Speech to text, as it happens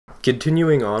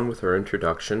Continuing on with our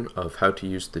introduction of how to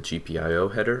use the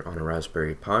GPIO header on a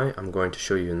Raspberry Pi, I'm going to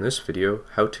show you in this video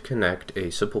how to connect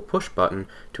a simple push button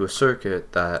to a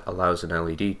circuit that allows an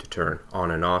LED to turn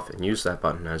on and off and use that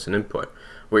button as an input.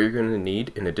 What you're going to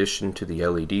need, in addition to the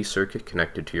LED circuit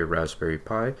connected to your Raspberry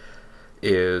Pi,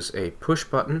 is a push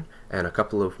button and a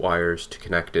couple of wires to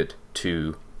connect it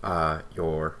to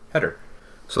your header.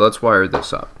 So let's wire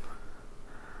this up.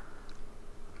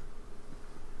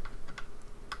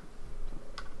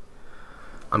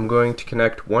 I'm going to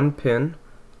connect one pin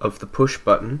of the push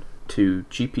button to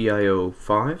GPIO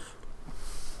 5.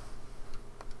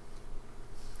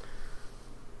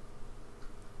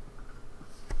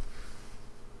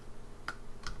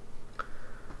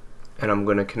 And I'm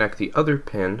going to connect the other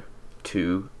pin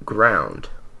to ground.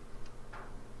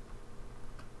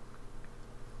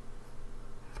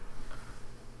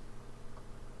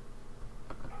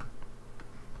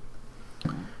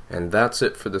 And that's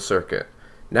it for the circuit.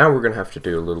 Now we're going to have to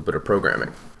do a little bit of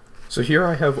programming. So here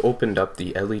I have opened up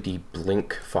the LED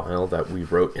blink file that we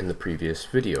wrote in the previous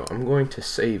video. I'm going to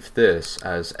save this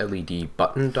as LED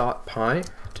button.py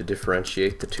to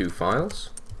differentiate the two files.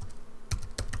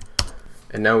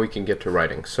 And now we can get to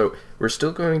writing. So we're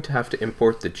still going to have to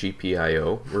import the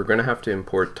GPIO. We're going to have to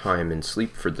import time and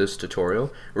sleep for this tutorial.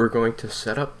 We're going to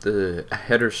set up the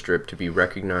header strip to be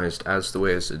recognized as the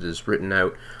way as it is written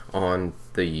out on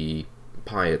the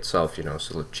Pi itself, so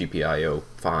GPIO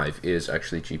 5 is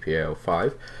actually GPIO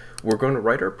 5. We're going to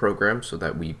write our program so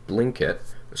that we blink it.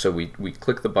 So we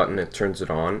click the button, it turns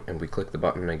it on, and we click the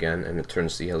button again and it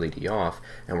turns the LED off,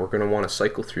 and we're going to want to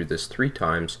cycle through this 3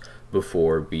 times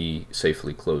before we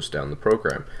safely close down the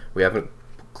program. We haven't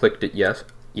clicked it yet,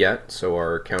 so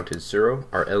our count is 0.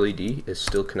 Our LED is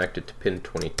still connected to pin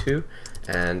 22,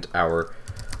 and our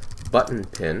button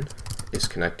pin is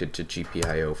connected to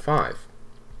GPIO 5.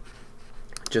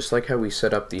 Just like how we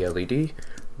set up the LED,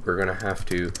 we're going to have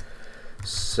to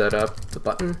set up the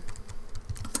button,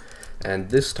 and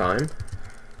this time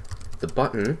the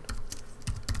button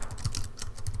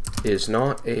is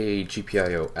not a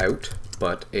GPIO out,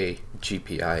 but a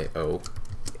GPIO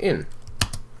in.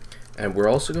 And we're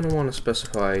also going to want to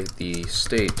specify the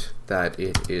state that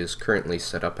it is currently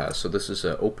set up as. So this is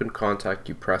an open contact,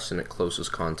 you press and it closes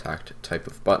contact type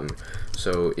of button.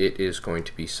 So it is going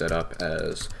to be set up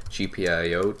as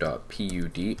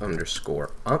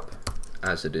GPIO.PUD_up,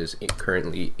 as it is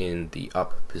currently in the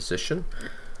up position.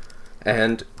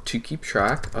 And to keep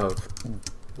track of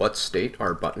what state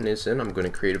our button is in, I'm going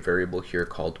to create a variable here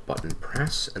called button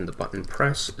press, and the button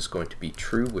press is going to be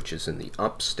true, which is in the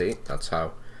up state. That's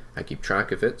how I keep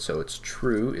track of it, so it's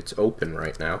true, it's open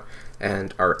right now,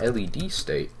 and our LED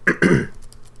state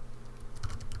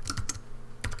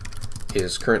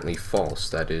is currently false,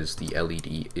 that is, the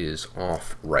LED is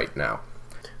off right now.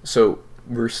 So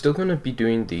we're still going to be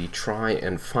doing the try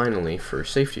and finally for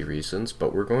safety reasons,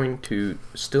 but we're going to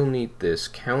still need this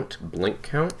blink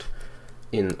count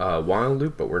in a while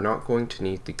loop, but we're not going to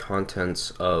need the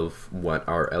contents of what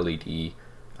our LED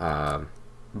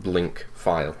blink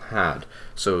file had.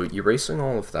 So erasing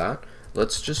all of that,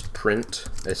 let's just print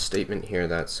a statement here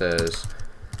that says,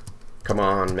 come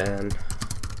on man,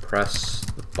 press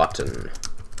the button.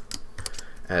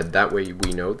 And that way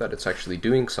we know that it's actually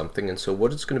doing something, and so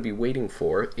what it's going to be waiting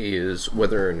for is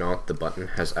whether or not the button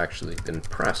has actually been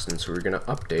pressed. And so we're going to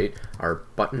update our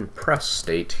button press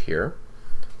state here.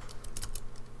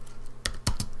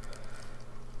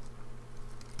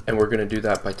 And we're going to do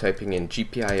that by typing in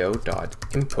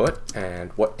GPIO.input,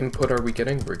 and what input are we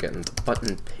getting? We're getting the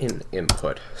button pin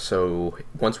input. So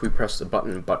once we press the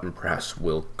button, button press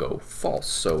will go false.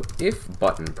 So if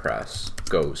button press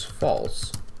goes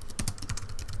false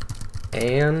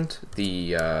and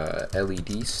the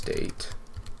LED state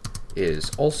is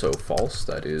also false,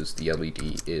 that is, the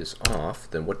LED is off,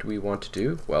 then what do we want to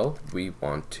do? Well, we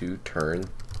want to turn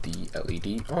the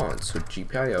LED on. So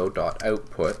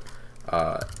GPIO.output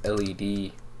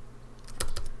LED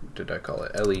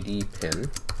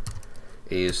pin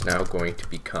is now going to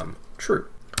become true.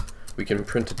 We can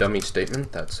print a dummy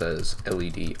statement that says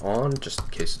LED on, just in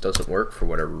case it doesn't work for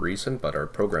whatever reason, but our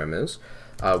program is.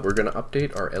 We're going to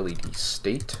update our LED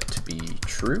state to be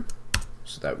true,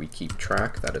 so that we keep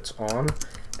track that it's on,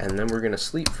 and then we're going to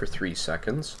sleep for 3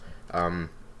 seconds,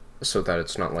 so that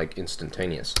it's not like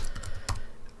instantaneous.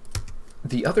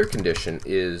 The other condition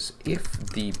is if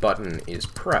the button is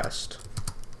pressed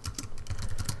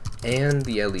and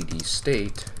the LED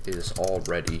state is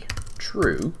already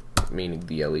true, meaning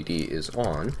the LED is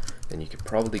on, then you could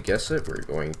probably guess it. We're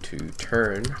going to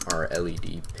turn our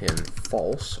LED pin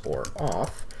false or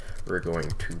off. We're going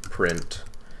to print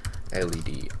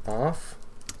LED off,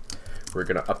 We're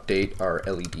going to update our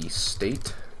LED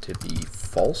state to be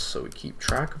false so we keep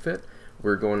track of it.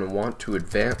 We're going to want to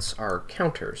advance our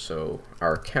counter. So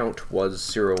our count was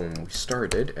 0 when we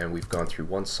started, and we've gone through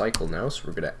 1 cycle now, so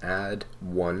we're going to add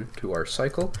 1 to our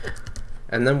cycle,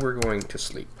 and then we're going to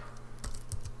sleep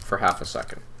for half a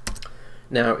second.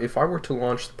 Now, if I were to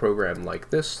launch the program like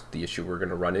this, the issue we're going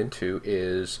to run into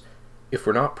is if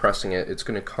we're not pressing it, it's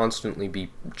going to constantly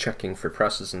be checking for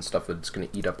presses and stuff, and it's going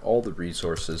to eat up all the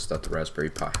resources that the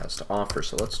Raspberry Pi has to offer.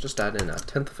 So let's just add in a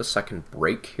 1/10 of a second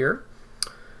break here,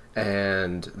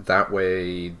 and that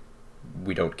way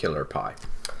we don't kill our Pi.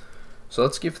 So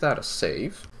let's give that a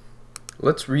save.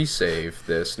 Let's resave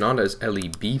this, not as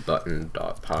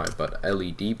lebutton.py, but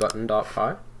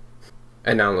ledbutton.py.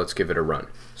 And now let's give it a run.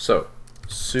 So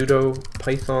sudo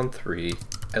python3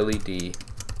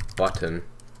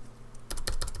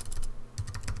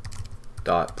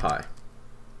 ledbutton.py.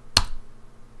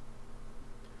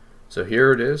 So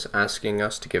here it is asking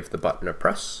us to give the button a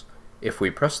press. If we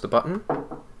press the button,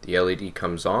 the LED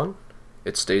comes on.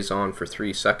 It stays on for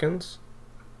 3 seconds,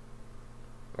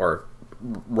 or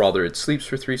rather it sleeps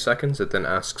for 3 seconds. It then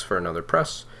asks for another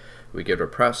press. We give it a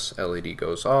press, LED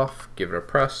goes off, give it a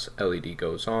press, LED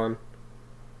goes on,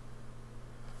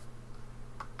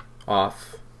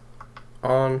 off,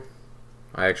 on.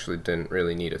 I actually didn't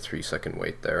really need a 3-second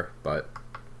wait there, but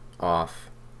off,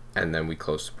 and then we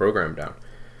close the program down.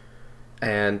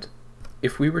 And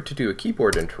if we were to do a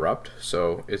keyboard interrupt,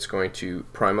 so it's going to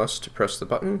prime us to press the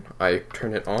button, I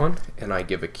turn it on and I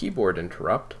give a keyboard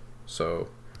interrupt, so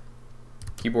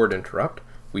keyboard interrupt,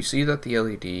 we see that the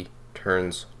LED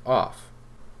turns off.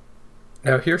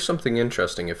 Now here's something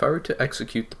interesting. If I were to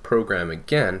execute the program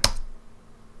again,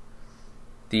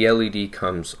 the LED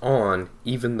comes on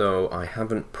even though I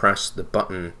haven't pressed the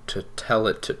button to tell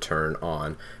it to turn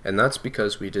on, and that's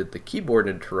because we did the keyboard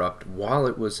interrupt while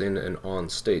it was in an on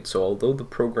state. So although the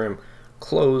program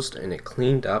closed and it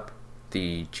cleaned up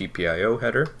the GPIO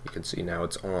header, you can see now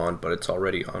it's on, but it's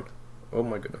already on. Oh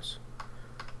my goodness.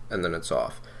 And then it's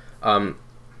off.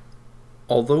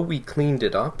 Although we cleaned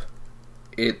it up,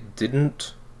 it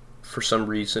didn't, for some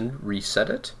reason, reset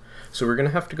it. So we're going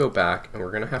to have to go back and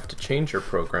we're going to have to change our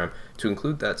program to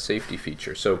include that safety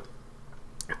feature. So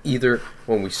either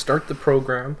when we start the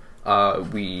program,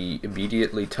 we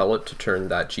immediately tell it to turn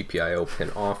that GPIO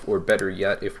pin off, or better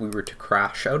yet, if we were to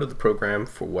crash out of the program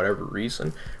for whatever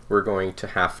reason, we're going to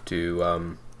have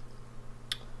to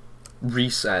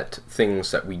reset things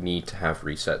that we need to have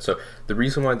reset. So the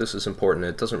reason why this is important,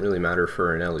 it doesn't really matter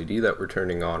for an LED that we're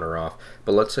turning on or off,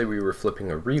 but let's say we were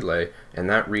flipping a relay and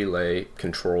that relay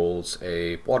controls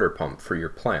a water pump for your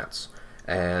plants,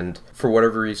 and for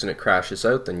whatever reason it crashes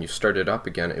out, then you start it up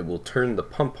again, it will turn the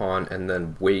pump on and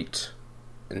then wait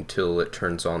until it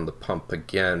turns on the pump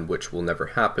again, which will never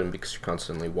happen because you're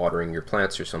constantly watering your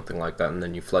plants or something like that, and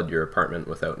then you flood your apartment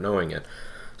without knowing it.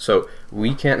 So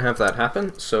we can't have that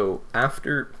happen. So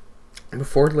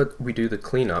before we do the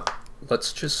cleanup,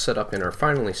 let's just set up in our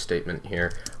finally statement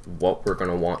here what we're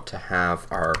going to want to have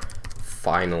our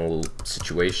final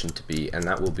situation to be, and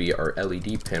that will be our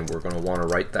LED pin. We're going to want to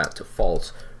write that to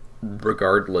false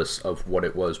regardless of what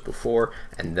it was before,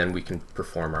 and then we can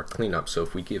perform our cleanup. So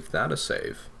if we give that a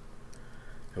save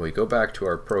and we go back to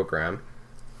our program,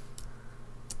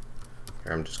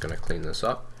 here I'm just going to clean this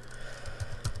up.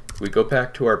 We go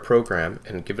back to our program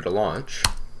and give it a launch.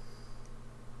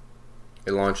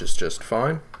 It launches just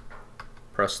fine.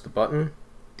 Press the button,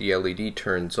 the LED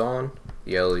turns on,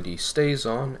 the LED stays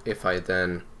on. If I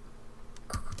then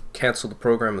cancel the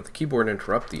program with the keyboard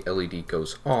interrupt, the LED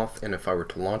goes off, and if I were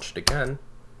to launch it again,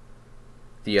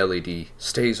 the LED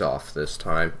stays off this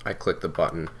time. I click the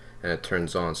button and it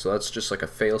turns on. So that's just like a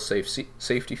fail-safe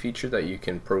safety feature that you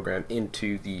can program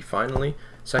into the finally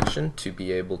section to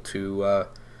be able to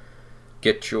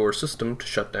get your system to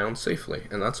shut down safely,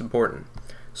 and that's important.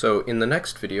 So in the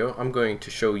next video, I'm going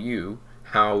to show you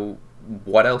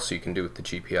what else you can do with the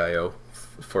GPIO,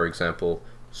 for example,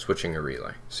 switching a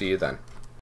relay. See you then.